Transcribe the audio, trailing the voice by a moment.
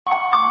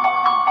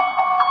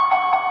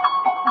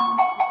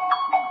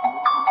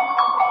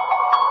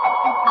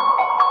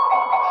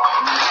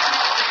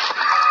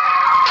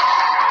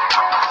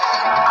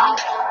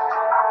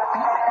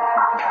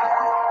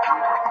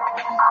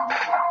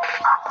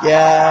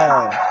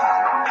Yeah.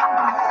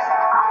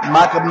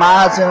 Michael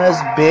Myers in this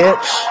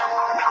bitch.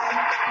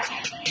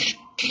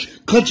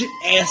 Cut your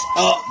ass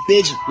up,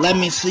 bitch. Let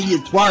me see you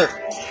twerk.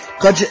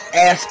 Cut your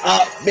ass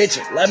up, bitch.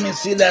 Let me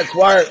see that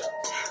twerk.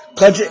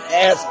 Cut your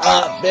ass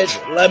up, bitch.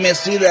 Let me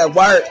see that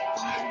work.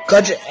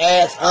 Cut your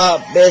ass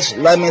up, bitch.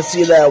 Let me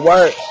see that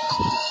work.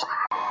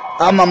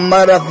 I'm a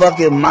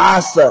motherfucking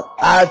monster.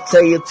 I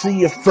take you to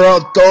your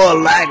front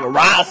door like a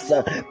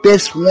Rasta.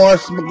 Bitch wanna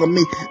smoke with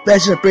me.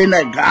 Bitch bring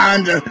that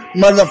ganja.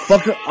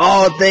 Motherfucker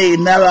all day.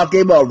 Never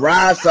give a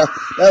Rasta.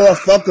 Never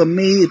fuck with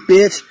me,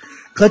 bitch.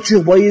 Cut you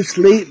where you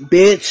sleep,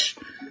 bitch.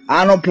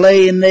 I don't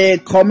play in there.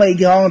 Call me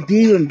Young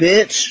Demon,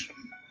 bitch.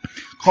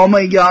 Call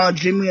me Young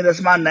Jimmy.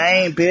 That's my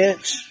name,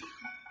 bitch.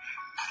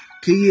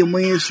 Kill you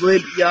when you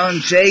sleep, Young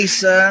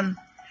Jason.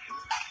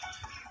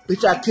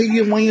 Bitch, I kill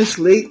you when you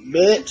sleep,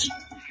 bitch.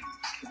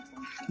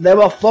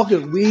 Never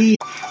fucking weed.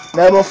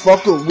 Never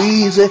fucking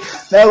Weezy.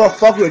 Never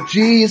fucking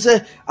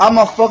Jesus. I'm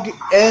a fucking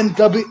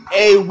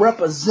NWA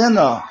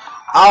representative.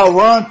 I'll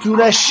run through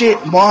that shit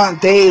one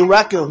day,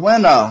 record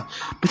winner.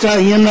 Bitch, I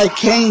am the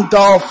King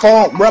Dog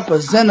Funk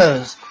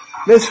representatives.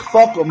 Bitch,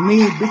 fuck with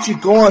me. Bitch, you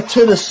going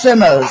to the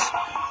sinners.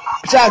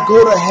 Bitch, I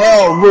go to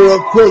hell real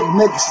quick.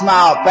 Nigga,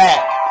 smile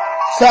back.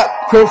 Spot.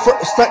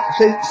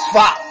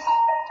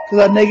 Cause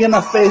a nigga in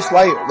the face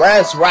like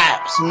raps,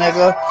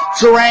 nigga.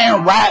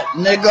 Saran rap,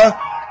 nigga.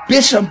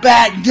 Bitch, I'm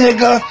back,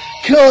 nigga.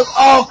 Kills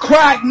all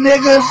crack,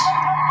 niggas.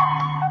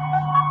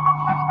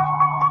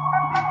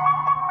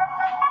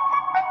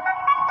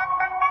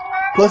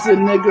 Pussy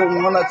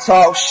nigga wanna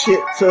talk shit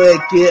till they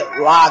get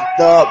locked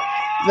up.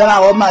 Then I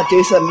with my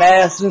Jason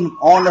Madison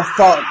on the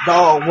front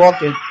door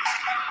walking.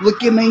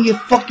 Looking in your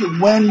fucking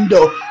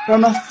window.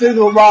 Trying to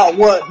figure out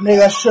what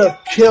nigga I should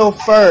kill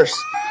first.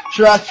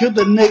 Should I kill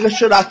the nigga?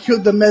 Should I kill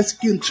the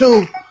Mexican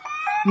too?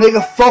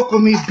 Nigga, fuck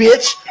with me,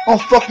 bitch. I'm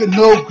fucking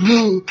no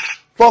glue.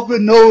 Fuck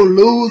with no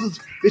losers.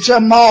 Bitch,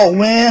 I'm all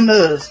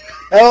winners.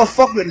 Ever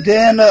fucking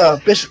dinner.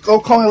 Bitch, go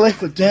call me late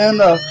for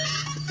dinner.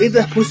 Eat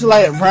that pussy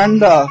like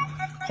Renda.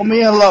 Call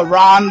me in La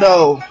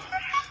Rondo.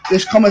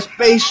 Bitch, call me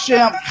Space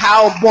Jam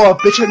Cowboy.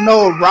 Bitch, I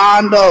know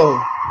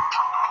Rondo.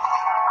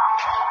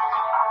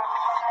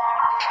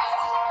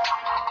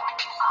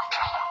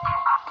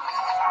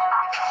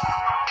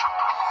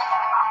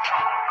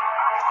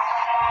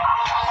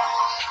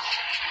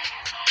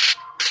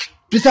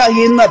 Bitch, I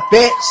in the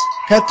bits.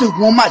 Tattoos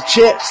on my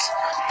chips.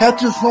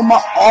 Tattoos on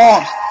my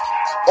arms.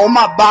 On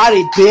my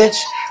body, bitch.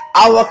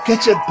 I will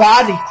catch your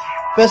body.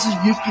 Best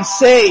as you can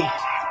say.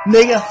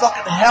 Nigga,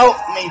 fucking help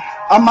me.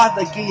 I'm about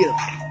to get you.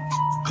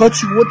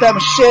 Cut you with that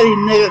machete,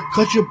 nigga.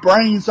 Cut your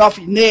brains off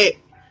your neck.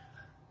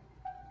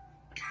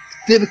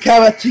 Dip a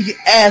camera to your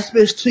ass,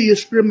 bitch, till you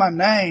scream my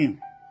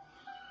name.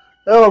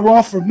 That'll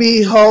run for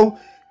me, ho.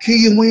 Kill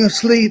you when you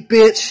sleep,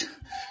 bitch.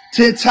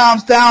 10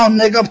 times down,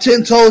 nigga. I'm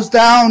 10 toes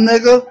down,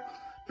 nigga.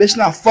 Bitch,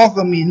 not fuck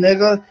with me,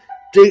 nigga.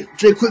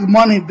 Drink quick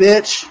money,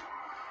 bitch.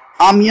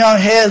 I'm young,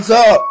 heads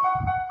up.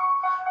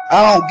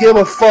 I don't give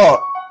a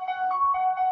fuck.